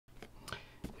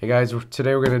Hey guys,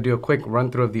 today we're going to do a quick run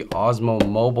through of the Osmo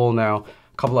Mobile. Now,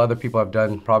 a couple other people have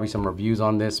done probably some reviews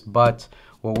on this, but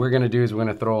what we're going to do is we're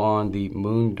going to throw on the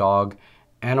Moondog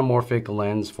Anamorphic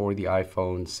Lens for the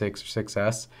iPhone 6 or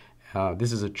 6S.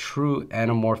 This is a true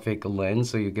anamorphic lens,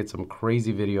 so you get some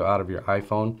crazy video out of your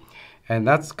iPhone. And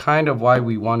that's kind of why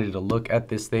we wanted to look at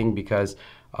this thing, because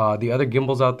the other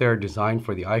gimbals out there are designed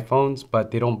for the iPhones,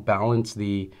 but they don't balance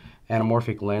the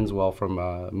anamorphic lens well from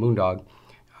Moondog.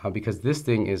 Because this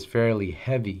thing is fairly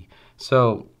heavy.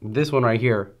 So this one right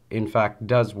here, in fact,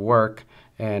 does work,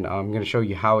 and I'm going to show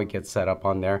you how it gets set up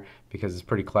on there because it's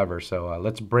pretty clever. So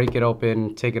let's break it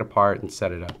open, take it apart, and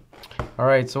set it up.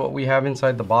 Alright, so what we have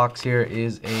inside the box here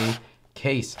is a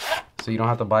case. So you don't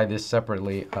have to buy this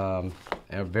separately. A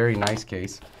very nice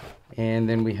case. And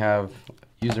then we have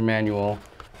user manual,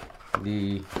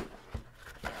 the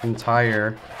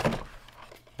entire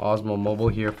Osmo Mobile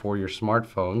here for your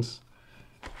smartphones.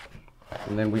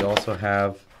 And then we also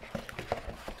have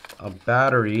a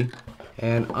battery,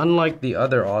 and unlike the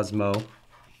other Osmo,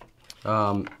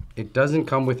 it doesn't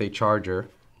come with a charger,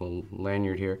 little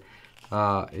lanyard here.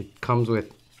 It comes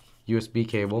with USB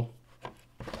cable,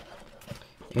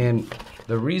 and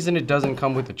the reason it doesn't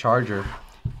come with a charger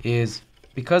is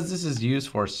because this is used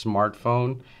for a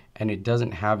smartphone and it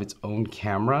doesn't have its own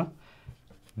camera.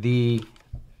 The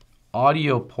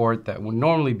audio port that would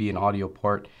normally be an audio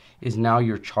port is now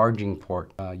your charging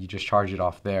port. You just charge it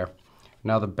off there.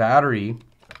 Now the battery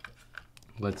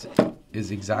is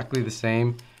exactly the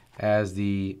same as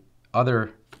the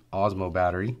other Osmo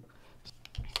battery.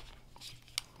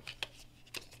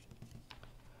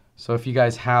 So if you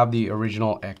guys have the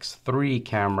original X3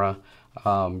 camera,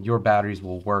 your batteries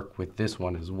will work with this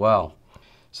one as well.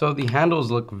 So the handles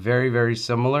look very, very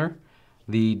similar.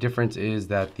 The difference is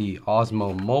that the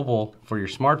Osmo Mobile for your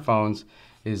smartphones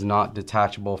is not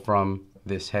detachable from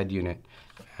this head unit,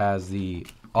 as the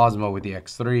Osmo with the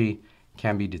X3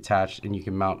 can be detached and you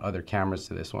can mount other cameras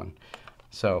to this one.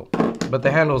 So, but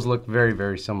the handles look very,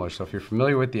 very similar. So if you're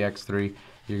familiar with the X3,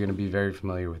 you're going to be very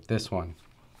familiar with this one.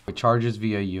 It charges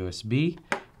via USB,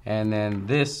 and then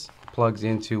this plugs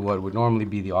into what would normally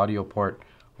be the audio port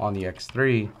on the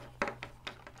X3,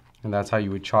 and that's how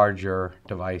you would charge your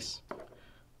device.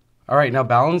 Alright, now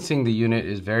balancing the unit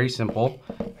is very simple.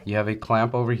 You have a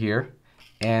clamp over here,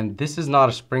 and this is not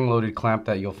a spring-loaded clamp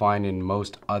that you'll find in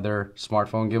most other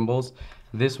smartphone gimbals.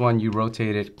 This one, you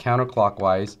rotate it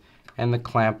counterclockwise and the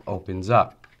clamp opens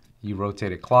up. You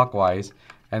rotate it clockwise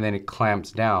and then it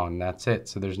clamps down, and that's it.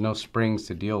 So there's no springs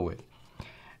to deal with.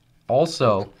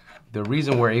 Also, the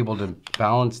reason we're able to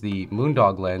balance the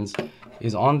Moondog lens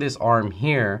is on this arm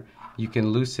here, you can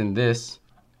loosen this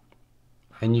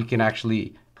and you can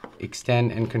actually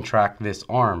extend and contract this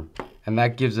arm, and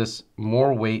that gives us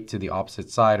more weight to the opposite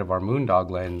side of our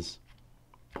Moondog lens,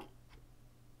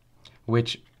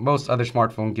 which most other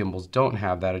smartphone gimbals don't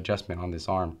have that adjustment on this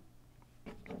arm.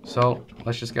 So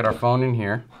let's just get our phone in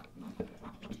here.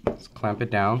 Let's clamp it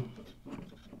down.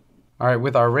 Alright,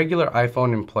 with our regular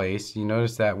iPhone in place, you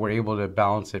notice that we're able to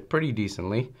balance it pretty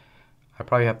decently. I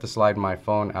probably have to slide my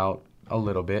phone out a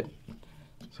little bit.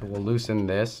 So we'll loosen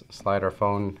this, slide our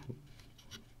phone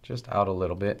just out a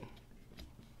little bit,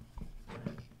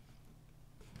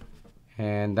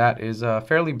 and that is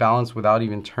fairly balanced without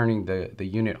even turning the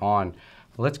unit on.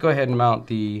 Let's go ahead and mount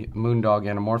the Moondog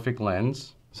Anamorphic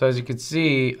Lens. So as you can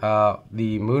see,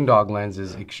 the Moondog lens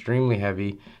is extremely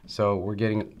heavy, so we're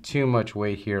getting too much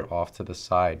weight here off to the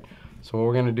side. So what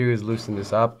we're going to do is loosen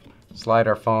this up, slide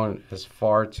our phone as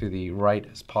far to the right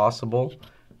as possible,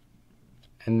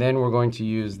 and then we're going to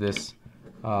use this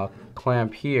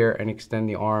clamp here and extend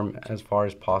the arm as far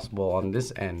as possible on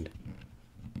this end.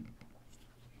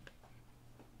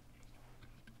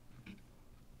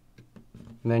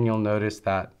 And then you'll notice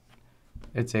that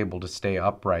it's able to stay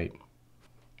upright.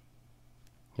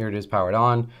 Here it is powered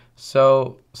on.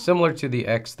 So similar to the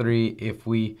X3, if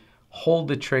we hold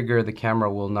the trigger, the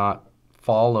camera will not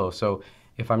follow. So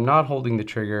if I'm not holding the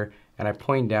trigger and I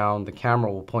point down, the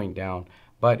camera will point down.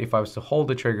 But if I was to hold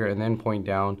the trigger and then point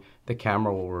down, the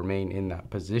camera will remain in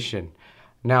that position.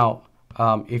 Now,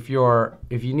 if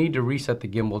you need to reset the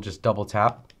gimbal, just double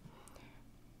tap.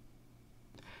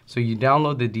 So you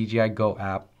download the DJI Go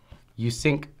app, you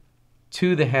sync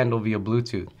to the handle via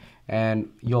Bluetooth,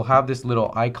 and you'll have this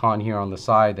little icon here on the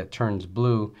side that turns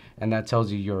blue, and that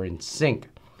tells you you're in sync.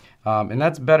 And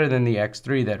that's better than the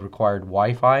X3 that required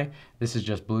Wi-Fi. This is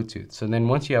just Bluetooth. So then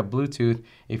once you have Bluetooth,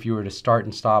 if you were to start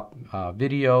and stop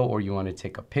video, or you want to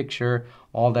take a picture,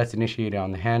 all that's initiated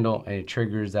on the handle, and it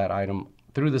triggers that item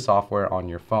through the software on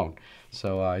your phone.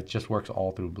 So it just works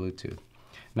all through Bluetooth.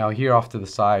 Now here off to the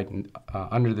side,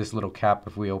 under this little cap,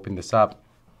 if we open this up,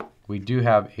 we do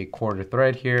have a quarter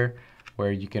thread here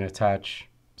where you can attach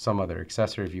some other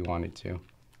accessory if you wanted to.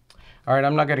 All right,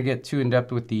 I'm not going to get too in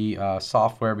depth with the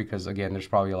software because, again, there's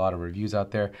probably a lot of reviews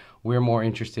out there. We're more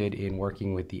interested in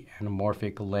working with the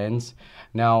anamorphic lens.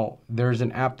 Now, there's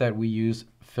an app that we use,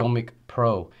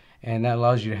 FilmicPro, and that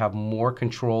allows you to have more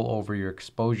control over your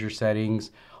exposure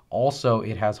settings. Also,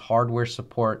 it has hardware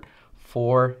support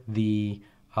for the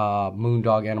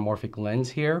Moondog anamorphic lens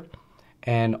here.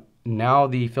 And now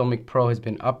the FilmicPro has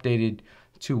been updated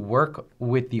to work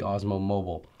with the Osmo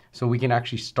Mobile. So we can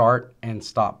actually start and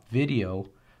stop video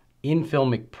in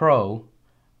FilmicPro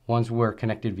once we're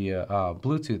connected via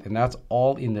Bluetooth. And that's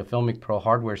all in the FilmicPro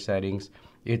hardware settings.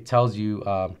 It tells you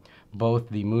both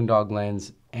the Moondog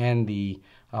lens and the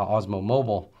Osmo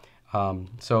Mobile.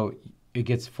 So it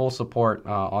gets full support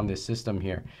on this system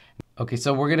here. Okay,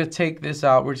 so we're gonna take this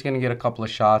out. We're just gonna get a couple of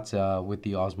shots with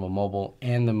the Osmo Mobile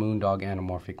and the Moondog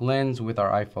anamorphic lens with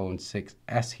our iPhone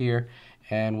 6s here,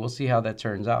 and we'll see how that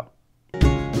turns out.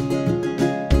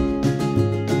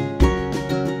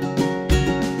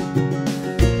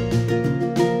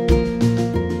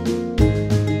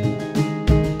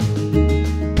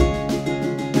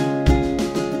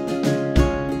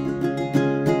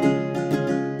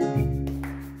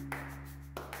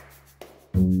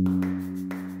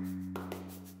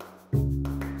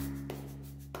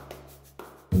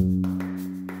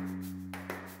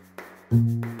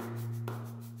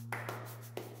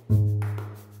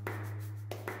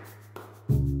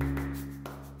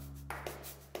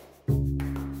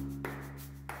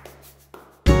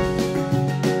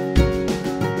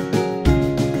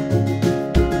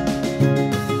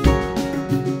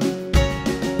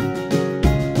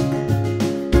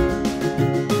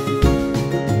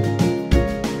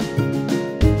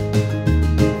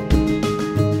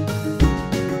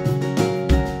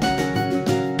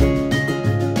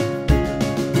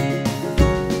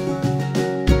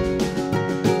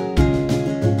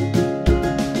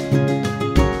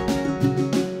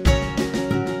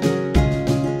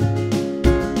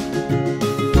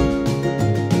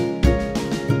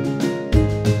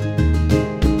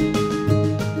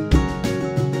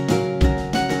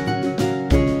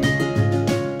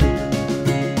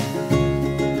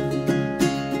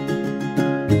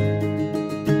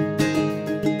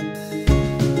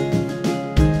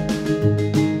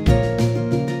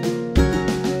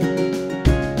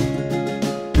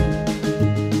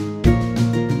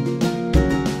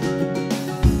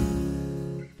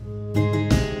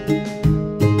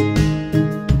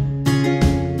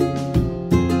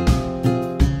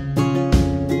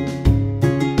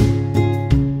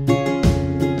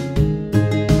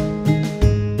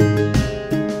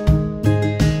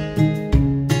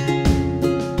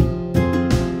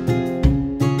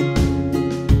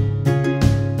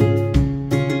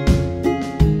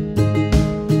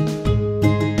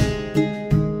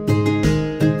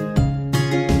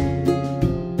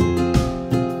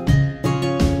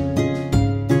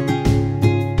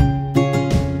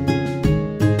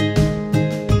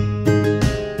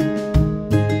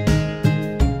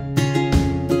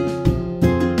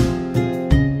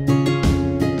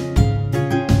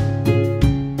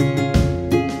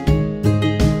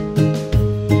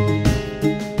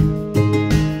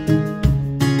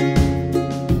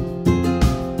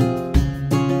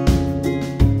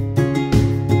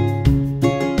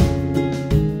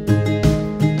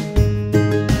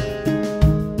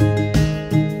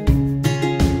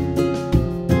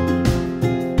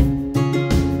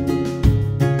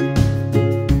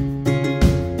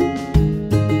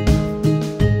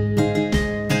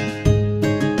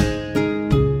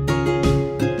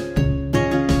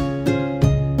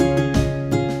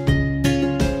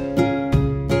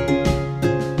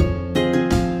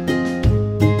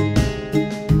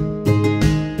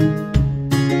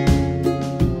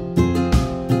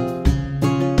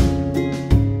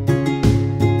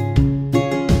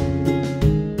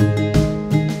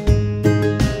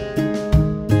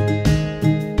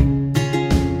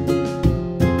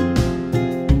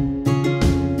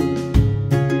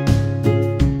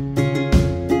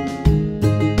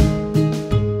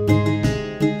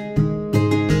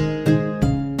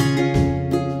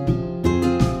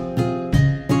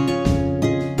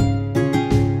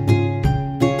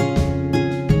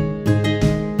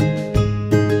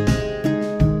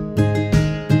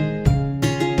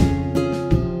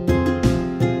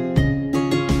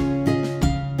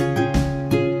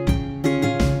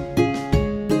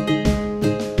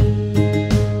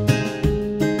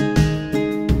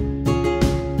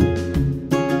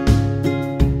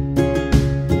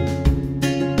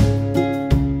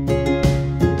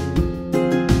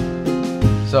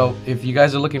 So if you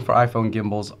guys are looking for iPhone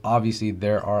gimbals, obviously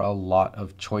there are a lot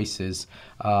of choices.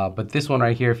 But this one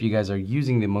right here, if you guys are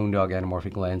using the Moondog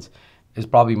Anamorphic Lens, is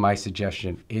probably my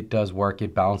suggestion. It does work.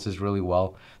 It balances really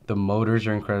well. The motors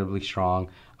are incredibly strong.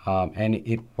 And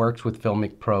it works with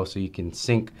FilmicPro, so you can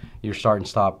sync your start and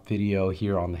stop video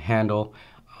here on the handle.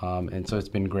 And so it's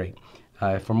been great.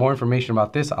 For more information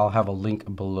about this, I'll have a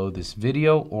link below this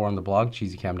video or on the blog,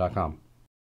 cheesycam.com.